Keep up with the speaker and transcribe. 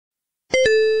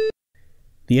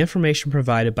The information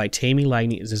provided by Taming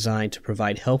Lightning is designed to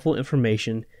provide helpful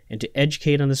information and to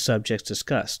educate on the subjects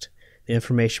discussed. The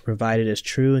information provided is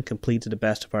true and complete to the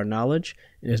best of our knowledge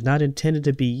and is not intended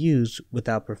to be used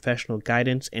without professional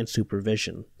guidance and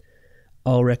supervision.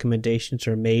 All recommendations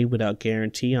are made without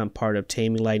guarantee on part of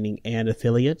Taming Lightning and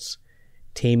affiliates.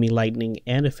 Taming Lightning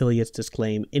and affiliates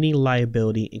disclaim any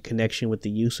liability in connection with the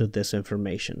use of this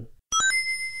information.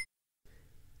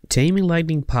 Taming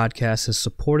Lightning Podcast is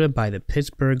supported by the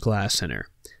Pittsburgh Glass Center,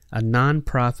 a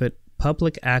non-profit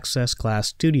public access glass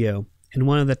studio and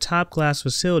one of the top glass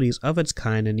facilities of its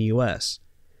kind in the U.S.,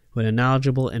 with a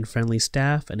knowledgeable and friendly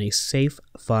staff and a safe,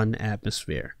 fun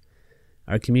atmosphere.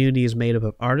 Our community is made up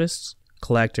of artists,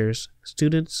 collectors,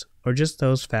 students, or just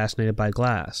those fascinated by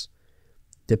glass.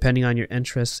 Depending on your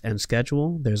interests and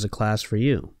schedule, there's a class for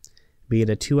you, be it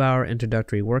a 2-hour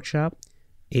introductory workshop,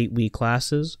 8-week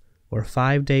classes, or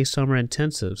 5-day summer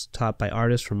intensives taught by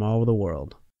artists from all over the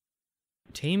world.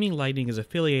 Taming Lightning is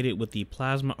affiliated with the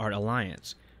Plasma Art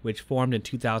Alliance, which formed in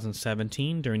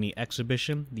 2017 during the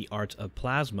exhibition The Art of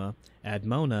Plasma at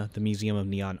MONA, the Museum of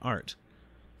Neon Art.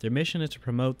 Their mission is to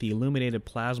promote the illuminated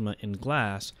plasma in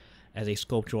glass as a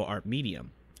sculptural art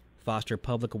medium, foster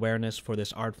public awareness for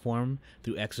this art form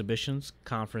through exhibitions,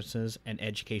 conferences, and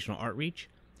educational outreach,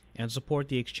 and support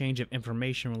the exchange of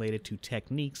information related to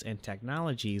techniques and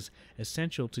technologies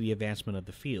essential to the advancement of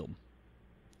the field.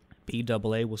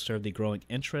 PAA will serve the growing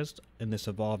interest in this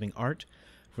evolving art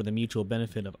for the mutual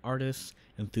benefit of artists,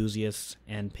 enthusiasts,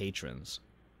 and patrons.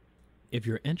 If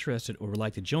you're interested or would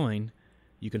like to join,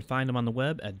 you can find them on the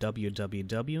web at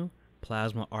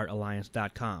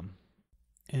www.plasmaartalliance.com.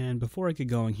 And before I get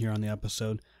going here on the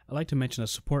episode, I'd like to mention a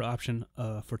support option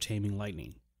for Taming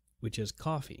Lightning, which is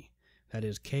Ko-fi. That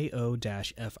is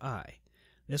Ko-fi.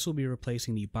 This will be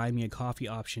replacing the Buy Me a Coffee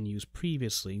option used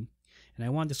previously, and I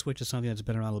wanted to switch to something that's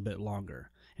been around a little bit longer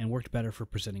and worked better for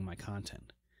presenting my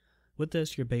content. With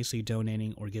this, you're basically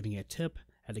donating or giving a tip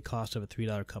at the cost of a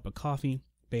 $3 cup of coffee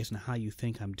based on how you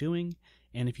think I'm doing,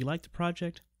 and if you like the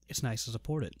project, it's nice to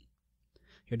support it.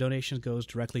 Your donation goes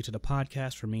directly to the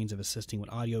podcast for means of assisting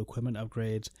with audio equipment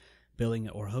upgrades, billing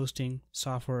or hosting,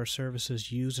 software or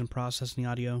services used in processing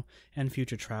audio, and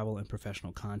future travel and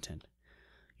professional content.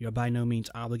 You're by no means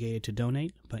obligated to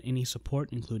donate, but any support,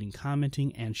 including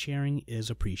commenting and sharing, is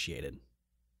appreciated.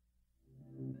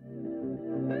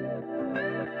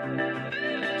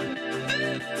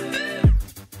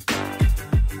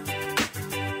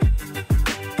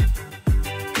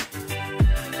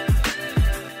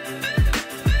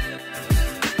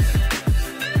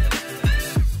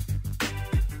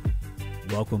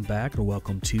 Welcome back, or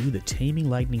welcome to the Taming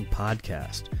Lightning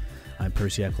Podcast. I'm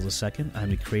Percy Eccles II. I'm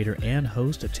the creator and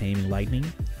host of Taming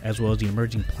Lightning, as well as the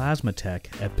emerging plasma tech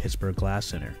at Pittsburgh Glass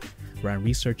Center, where I'm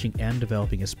researching and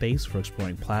developing a space for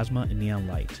exploring plasma and neon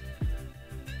light.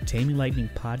 Taming Lightning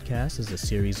Podcast is a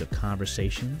series of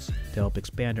conversations to help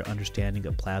expand our understanding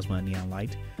of plasma and neon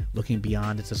light, looking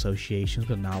beyond its associations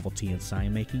with novelty in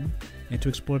sign making, and to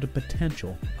explore the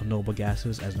potential of noble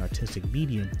gases as an artistic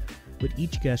medium, with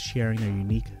each guest sharing their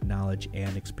unique knowledge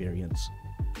and experience.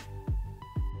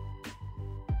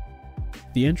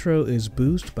 The intro is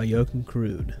Boost by Joakim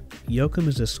Karud. Joakim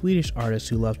is a Swedish artist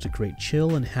who loves to create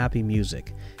chill and happy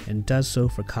music, and does so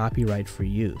for copyright-free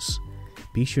use.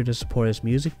 Be sure to support his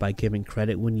music by giving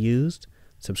credit when used,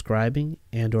 subscribing,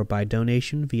 and/or by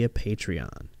donation via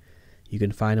Patreon. You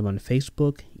can find him on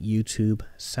Facebook, YouTube,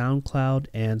 SoundCloud,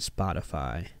 and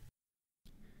Spotify.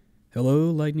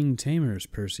 Hello, Lightning Tamers.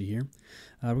 Percy here.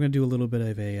 We're going to do a little bit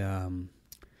of a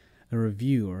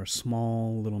review, or a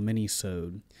small little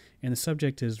mini-sode, and the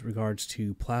subject is regards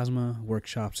to plasma,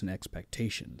 workshops, and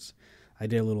expectations. I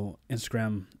did a little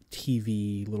Instagram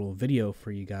TV little video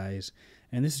for you guys,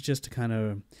 and this is just to kind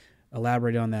of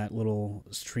elaborate on that little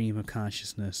stream of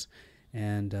consciousness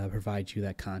and provide you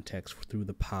that context through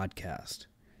the podcast.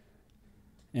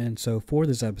 And so for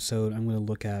this episode, I'm going to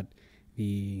look at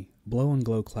the Blow and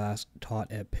Glow class taught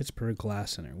at Pittsburgh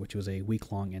Glass Center, which was a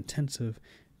week-long intensive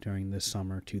during this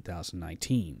summer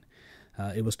 2019.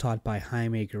 It was taught by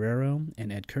Jaime Guerrero and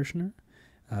Ed Kirshner,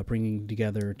 bringing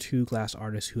together two glass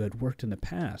artists who had worked in the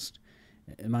past.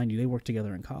 And mind you, they worked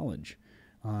together in college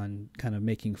on kind of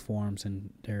making forms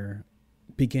in their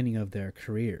beginning of their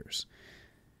careers.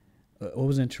 What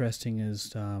was interesting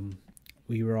is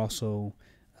we were also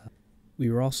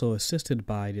assisted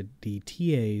by the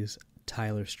TAs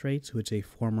Tyler Straits, who is a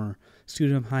former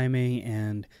student of Jaime,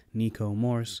 and Nico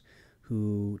Morse,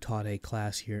 who taught a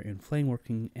class here in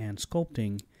flameworking and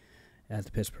sculpting at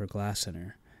the Pittsburgh Glass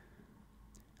Center.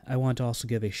 I want to also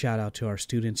give a shout out to our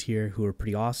students here who are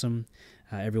pretty awesome.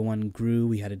 Everyone grew.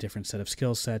 We had a different set of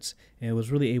skill sets, and it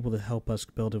was really able to help us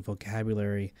build a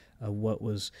vocabulary of what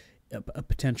was a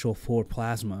potential for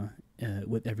plasma,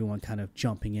 with everyone kind of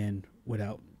jumping in with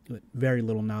very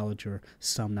little knowledge or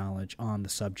some knowledge on the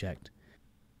subject.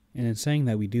 And in saying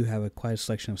that, we do have quite a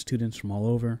selection of students from all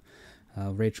over.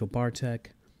 Rachel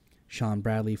Bartek, Sean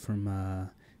Bradley from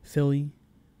Philly.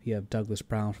 We have Douglas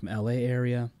Brown from LA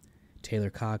area.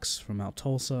 Taylor Cox from Mount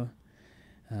Tulsa.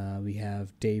 We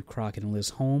have Dave Crockett and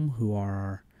Liz Holm, who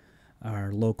are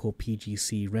our local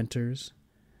PGC renters.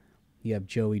 We have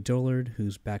Joey Dullard,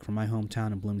 who's back from my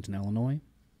hometown in Bloomington, Illinois.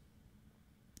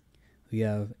 We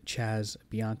have Chaz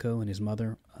Bianco and his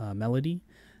mother, Melody.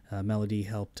 Melody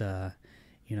helped,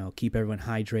 keep everyone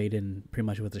hydrated, and pretty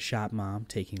much was a shop mom,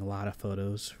 taking a lot of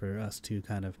photos for us to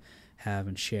kind of have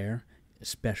and share,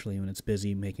 especially when it's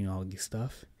busy making all this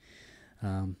stuff.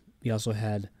 We also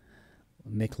had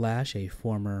Mick Lash, a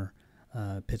former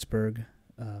Pittsburgh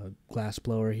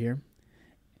glassblower here.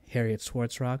 Harriet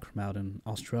Swartzrock from out in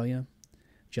Australia.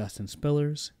 Justin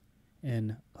Spillers.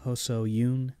 And Hoso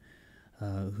Yoon,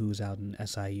 who's out in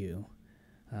SIU.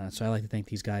 So I'd like to thank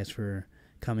these guys for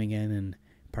coming in and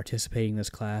participating in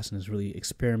this class in this really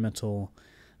experimental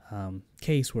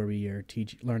case where we are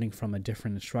learning from a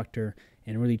different instructor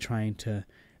and really trying to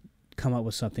come up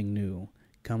with something new,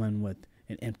 come in with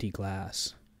an empty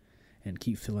glass and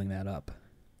keep filling that up.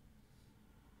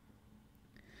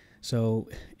 So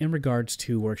in regards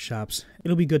to workshops,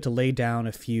 it'll be good to lay down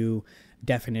a few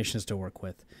definitions to work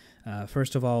with.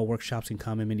 First of all, workshops can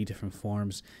come in many different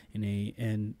forms.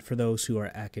 And for those who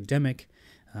are academic,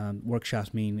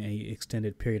 workshops mean an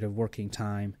extended period of working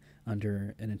time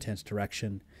under an intense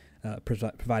direction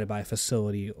provided by a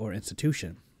facility or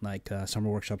institution, like summer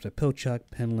workshops at Pilchuck,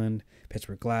 Penland,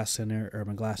 Pittsburgh Glass Center,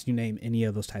 Urban Glass, you name any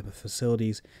of those type of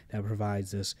facilities that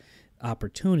provides this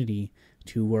opportunity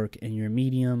to work in your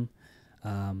medium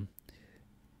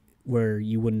where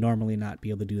you would normally not be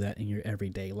able to do that in your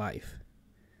everyday life.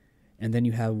 And then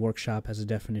you have workshop as a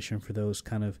definition for those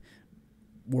kind of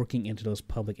working into those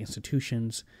public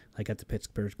institutions, like at the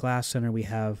Pittsburgh Glass Center, we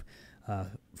have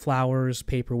flowers,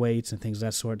 paperweights, and things of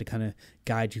that sort to kind of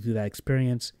guide you through that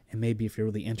experience. And maybe if you're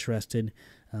really interested,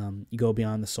 you go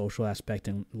beyond the social aspect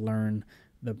and learn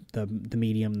the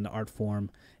medium and the art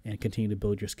form and continue to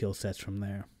build your skill sets from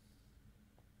there.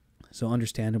 So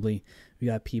understandably, we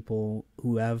got people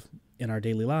who have, in our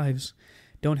daily lives,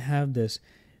 don't have this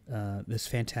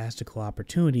fantastical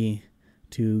opportunity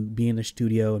to be in the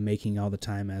studio and making all the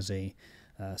time as a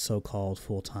so-called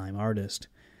full-time artist,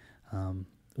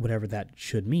 whatever that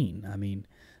should mean. I mean,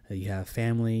 you have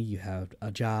family, you have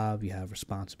a job, you have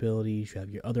responsibilities, you have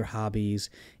your other hobbies,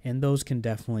 and those can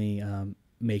definitely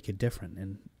make it different.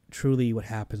 And truly what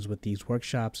happens with these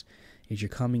workshops is you're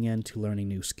coming in to learn a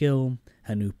new skill,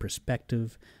 a new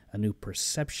perspective, a new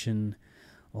perception,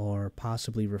 or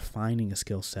possibly refining a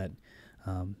skill set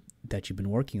that you've been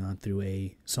working on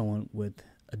through someone with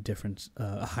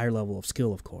a higher level of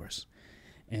skill, of course.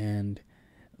 And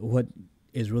what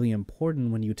is really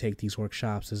important when you take these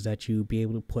workshops is that you be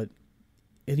able to put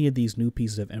any of these new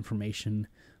pieces of information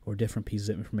or different pieces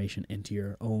of information into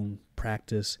your own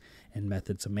practice and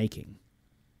methods of making.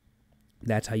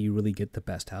 That's how you really get the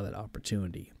best out of that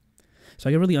opportunity. So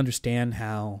I can really understand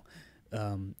how,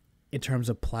 in terms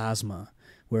of plasma,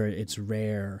 where it's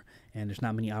rare and there's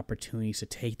not many opportunities to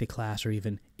take the class, or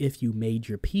even if you made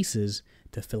your pieces,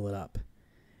 to fill it up.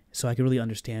 So I can really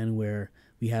understand where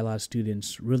we had a lot of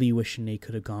students really wishing they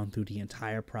could have gone through the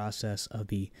entire process of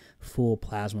the full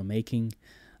plasma making,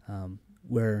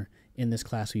 where in this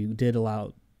class we did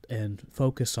allow and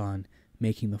focus on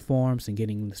making the forms and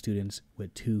getting the students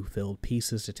with 2 filled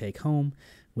pieces to take home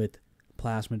with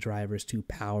plasma drivers to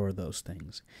power those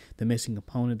things. The missing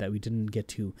component that we didn't get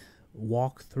to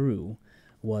walk through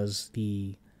was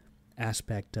the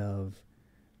aspect of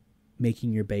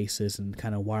making your bases and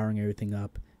kind of wiring everything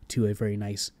up to a very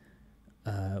nice,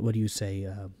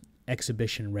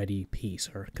 exhibition-ready piece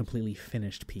or completely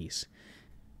finished piece.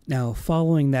 Now,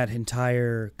 following that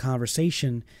entire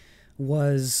conversation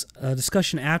was a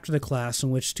discussion after the class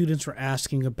in which students were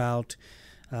asking about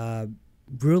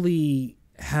really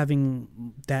having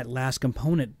that last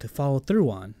component to follow through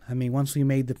on. I mean, once we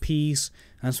made the piece,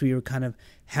 once we were kind of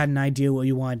had an idea what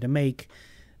you wanted to make,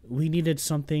 we needed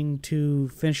something to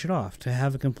finish it off, to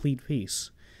have a complete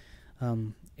piece.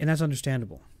 And that's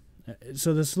understandable.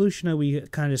 So the solution that we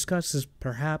kind of discussed is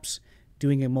perhaps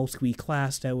doing a multi-week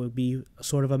class that would be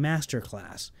sort of a master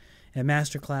class. A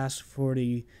master class for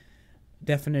the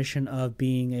definition of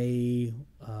being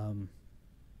an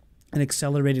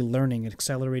accelerated learning, an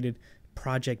accelerated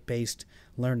project-based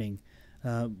learning,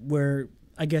 where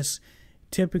I guess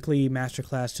typically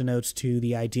masterclass denotes to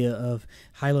the idea of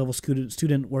high-level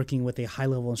student working with a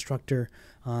high-level instructor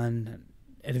on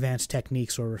advanced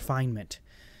techniques or refinement.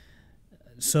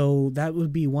 So that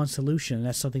would be one solution.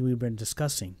 That's something we've been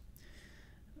discussing.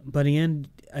 But in the end,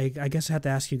 I guess I have to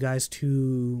ask you guys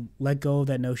to let go of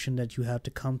that notion that you have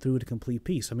to come through with a complete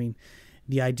piece. I mean,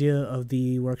 the idea of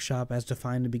the workshop as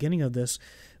defined in the beginning of this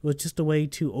was just a way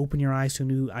to open your eyes to a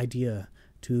new idea,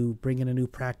 to bring in a new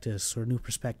practice or a new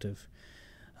perspective.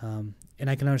 And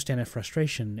I can understand that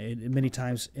frustration. Many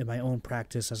times in my own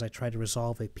practice, as I try to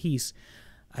resolve a piece,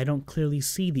 I don't clearly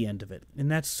see the end of it. And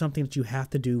that's something that you have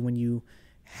to do when you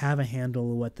have a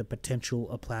handle of what the potential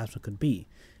of plasma could be,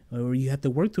 or you have to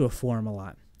work through a form a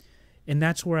lot. And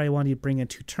that's where I want to bring in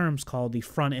two terms called the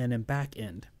front end and back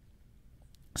end.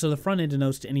 So the front end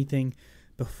denotes to anything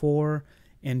before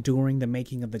and during the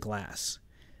making of the glass.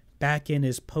 Back end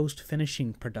is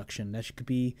post-finishing production. That could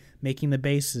be making the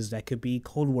bases, that could be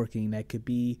cold working, that could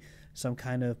be some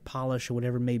kind of polish or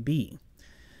whatever it may be.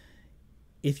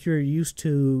 If you're used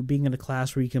to being in a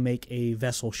class where you can make a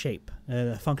vessel shape,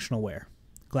 functional ware,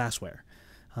 glassware,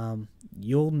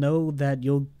 you'll know that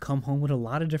you'll come home with a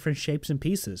lot of different shapes and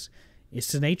pieces.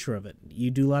 It's the nature of it.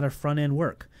 You do a lot of front-end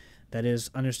work. That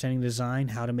is understanding design,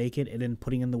 how to make it, and then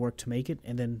putting in the work to make it,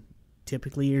 and then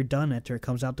typically you're done after it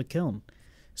comes out the kiln.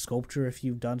 Sculpture, if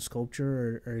you've done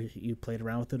sculpture or you played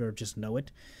around with it or just know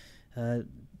it,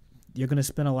 you're going to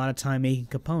spend a lot of time making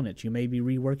components. You may be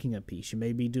reworking a piece. You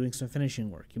may be doing some finishing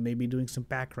work. You may be doing some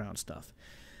background stuff.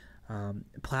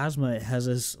 Plasma has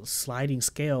a sliding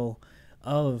scale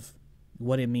of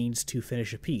what it means to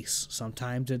finish a piece.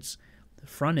 Sometimes it's the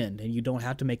front end and you don't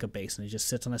have to make a base and it just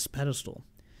sits on a pedestal.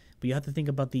 But you have to think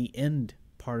about the end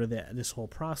part of this whole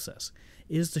process.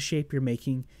 Is the shape you're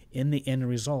making in the end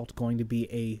result going to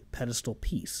be a pedestal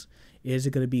piece? Is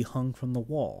it going to be hung from the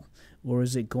wall? Or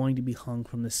is it going to be hung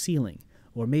from the ceiling?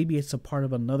 Or maybe it's a part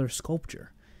of another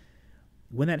sculpture.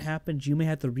 When that happens, you may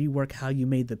have to rework how you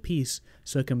made the piece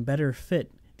so it can better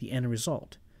fit the end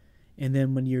result. And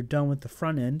then when you're done with the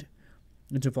front end,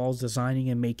 it involves designing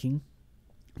and making.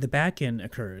 The back end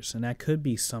occurs, and that could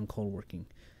be some cold working.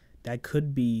 That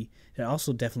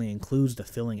also definitely includes the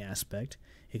filling aspect.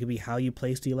 It could be how you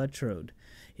place the electrode.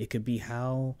 It could be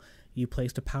how you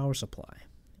place the power supply.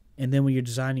 And then when you're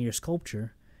designing your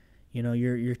sculpture,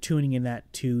 you're tuning in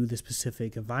that to the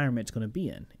specific environment it's going to be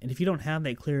in. And if you don't have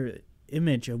that clear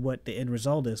image of what the end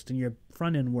result is, then your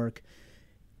front end work,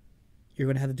 you're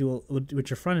going to have to do with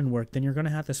your front end work, then you're going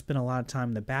to have to spend a lot of time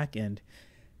in the back end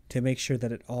to make sure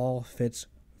that it all fits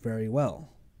very well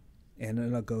and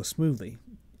it'll go smoothly.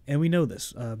 And we know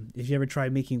this. If you ever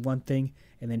tried making one thing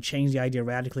and then change the idea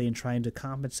radically and trying to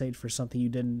compensate for something you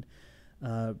didn't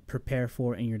prepare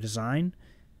for in your design,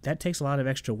 that takes a lot of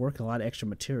extra work, a lot of extra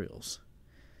materials.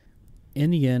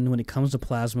 In the end, when it comes to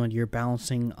plasma, you're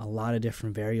balancing a lot of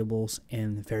different variables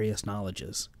and various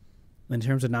knowledges. In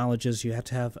terms of knowledges, you have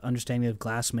to have understanding of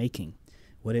glass making,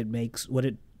 what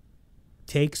it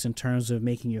takes in terms of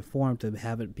making your form to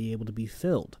have it be able to be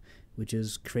filled, which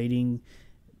is creating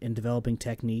and developing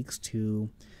techniques to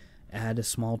add a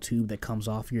small tube that comes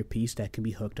off your piece that can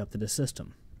be hooked up to the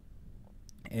system.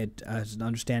 It has an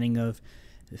understanding of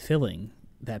filling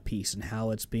that piece and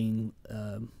how it's being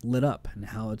lit up and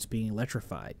how it's being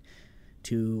electrified,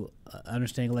 to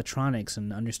understanding electronics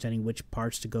and understanding which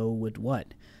parts to go with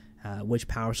what, which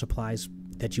power supplies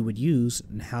that you would use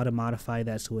and how to modify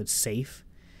that so it's safe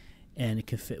and it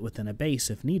can fit within a base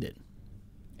if needed,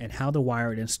 and how to wire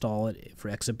it and install it for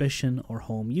exhibition or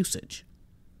home usage.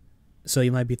 So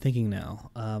you might be thinking now,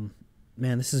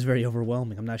 man, this is very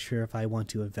overwhelming. I'm not sure if I want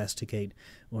to investigate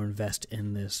or invest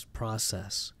in this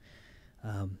process.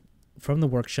 From the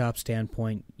workshop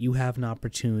standpoint, you have an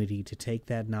opportunity to take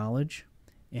that knowledge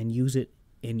and use it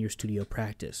in your studio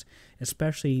practice,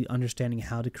 especially understanding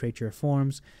how to create your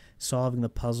forms, solving the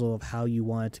puzzle of how you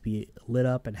want it to be lit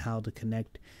up and how to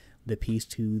connect the piece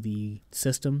to the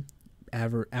system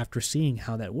after seeing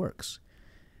how that works.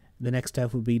 The next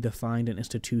step would be to find an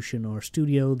institution or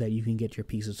studio that you can get your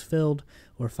pieces filled,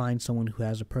 or find someone who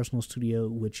has a personal studio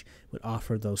which would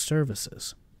offer those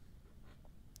services.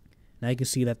 Now you can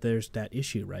see that there's that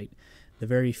issue, right? The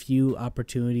very few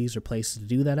opportunities or places to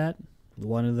do that at.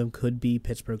 One of them could be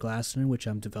Pittsburgh Glass Center, which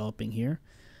I'm developing here.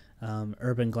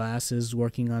 Urban Glass is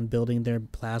working on building their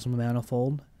plasma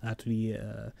manifold after the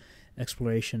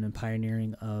exploration and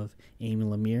pioneering of Amy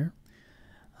Lemire.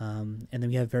 And then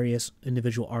we have various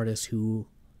individual artists who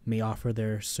may offer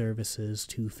their services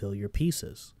to fill your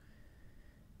pieces.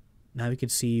 Now we can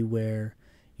see where,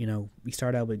 we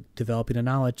start out with developing the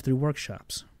knowledge through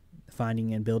workshops.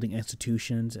 finding and building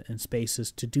institutions and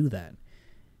spaces to do that.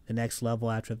 The next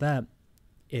level after that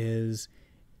is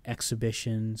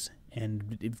exhibitions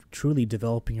and truly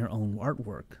developing your own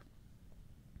artwork.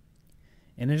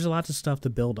 And there's lots of stuff to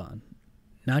build on.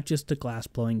 Not just the glass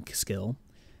blowing skill,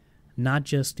 not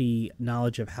just the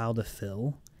knowledge of how to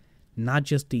fill, not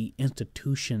just the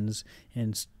institutions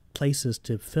and places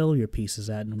to fill your pieces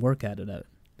at and work at it at,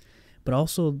 but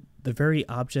also the very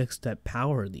objects that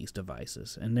power these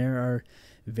devices. And there are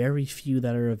very few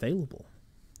that are available.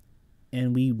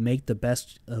 And we make the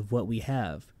best of what we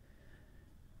have.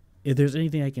 If there's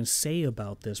anything I can say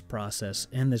about this process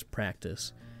and this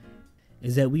practice,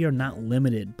 is that we are not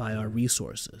limited by our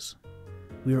resources.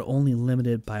 We are only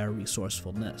limited by our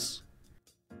resourcefulness.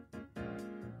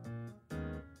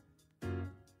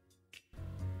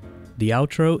 The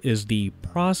outro is The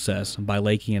Process by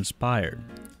Lakey Inspired.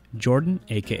 Jordan,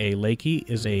 aka Lakey,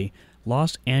 is a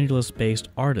Los Angeles-based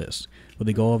artist with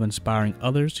the goal of inspiring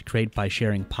others to create by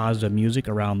sharing positive music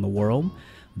around the world.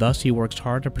 Thus, he works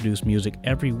hard to produce music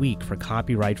every week for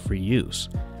copyright-free use.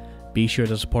 Be sure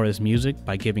to support his music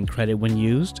by giving credit when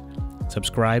used,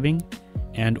 subscribing,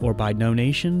 and or by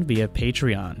donation via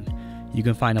Patreon. You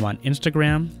can find him on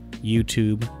Instagram,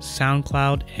 YouTube,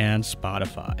 SoundCloud, and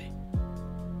Spotify.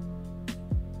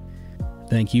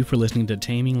 Thank you for listening to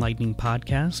Taming Lightning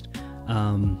Podcast.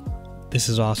 This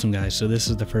is awesome, guys. So this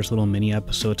is the first little mini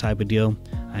episode type of deal.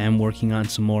 I am working on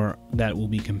some more that will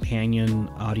be companion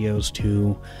audios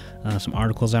to some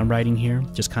articles I'm writing here,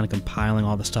 just kind of compiling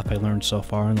all the stuff I learned so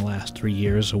far in the last 3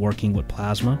 years of working with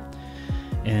plasma.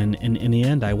 And in the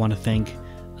end, I want to thank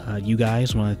you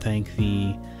guys. I want to thank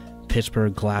the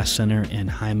Pittsburgh Glass Center and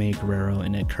Jaime Guerrero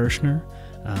and Ed Kirshner.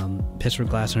 Pittsburgh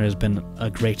Glass Center has been a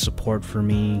great support for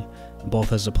me,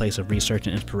 both as a place of research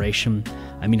and inspiration.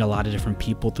 I meet a lot of different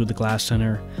people through the Glass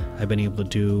Center. I've been able to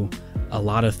do a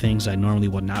lot of things I normally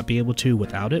would not be able to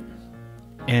without it.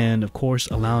 And of course,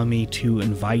 allowing me to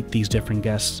invite these different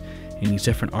guests and these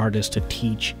different artists to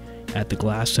teach at the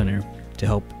Glass Center to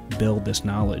help build this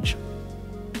knowledge.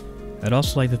 I'd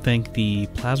also like to thank the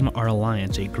Plasma Art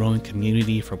Alliance, a growing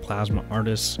community for plasma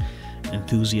artists,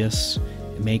 enthusiasts,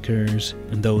 makers,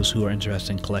 and those who are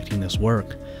interested in collecting this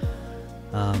work.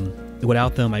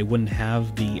 Without them, I wouldn't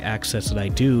have the access that I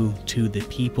do to the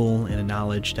people and the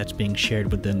knowledge that's being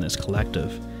shared within this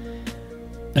collective.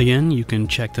 Again, you can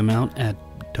check them out at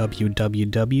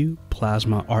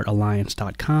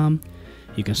www.plasmaartalliance.com.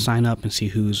 You can sign up and see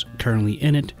who's currently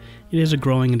in it. It is a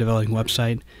growing and developing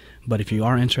website, but if you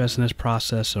are interested in this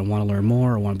process and want to learn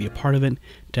more or want to be a part of it,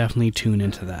 definitely tune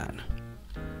into that.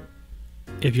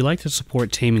 If you'd like to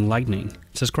support Taming Lightning,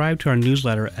 subscribe to our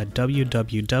newsletter at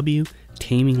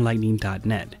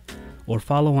www.taminglightning.net or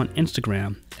follow on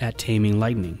Instagram at Taming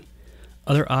Lightning.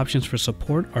 Other options for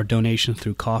support are donations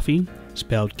through Ko-fi,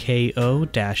 spelled ko-fi.com,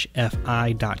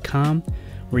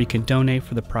 where you can donate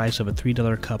for the price of a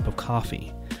 $3 cup of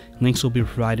coffee. Links will be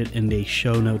provided in the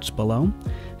show notes below.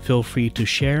 Feel free to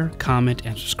share, comment,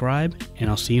 and subscribe, and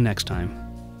I'll see you next time.